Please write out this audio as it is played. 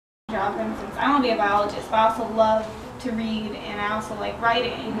job, for instance. I want to be a biologist, but I also love to read, and I also like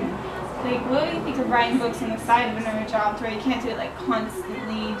writing. Like, what do you think of writing books on the side of another job to where you can't do it like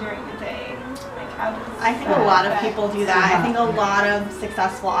constantly during the day? Like, how does I think a lot of people do that. I think a lot of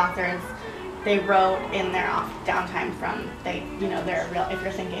successful authors, they wrote in their off downtime from their real. If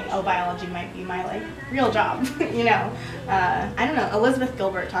you're thinking, oh, biology might be my like real job, I don't know. Elizabeth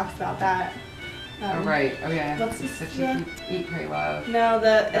Gilbert talks about that. Oh right. Oh yeah. What's Eat, Pray, Love. No,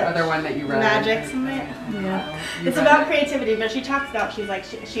 the other one that you read. Magic Summit. Yeah. It's about creativity, but she talks about she's like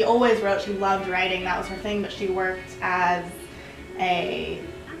she always wrote. She loved writing. That was her thing. But she worked as a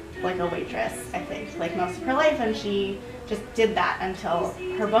waitress, I think, like most of her life, and she just did that until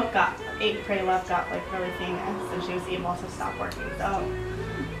her book Eat, Pray, Love got like really famous, and she was able to stop working. So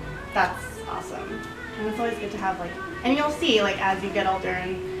that's awesome. And it's always good to have and you'll see as you get older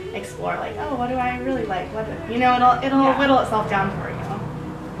and explore oh, what do I really like? It'll whittle itself down for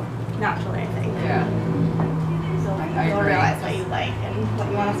you naturally, I think. Yeah. You'll realize what you like and what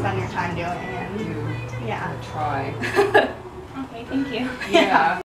you want to spend your time doing, and Try. Okay, thank you. Yeah.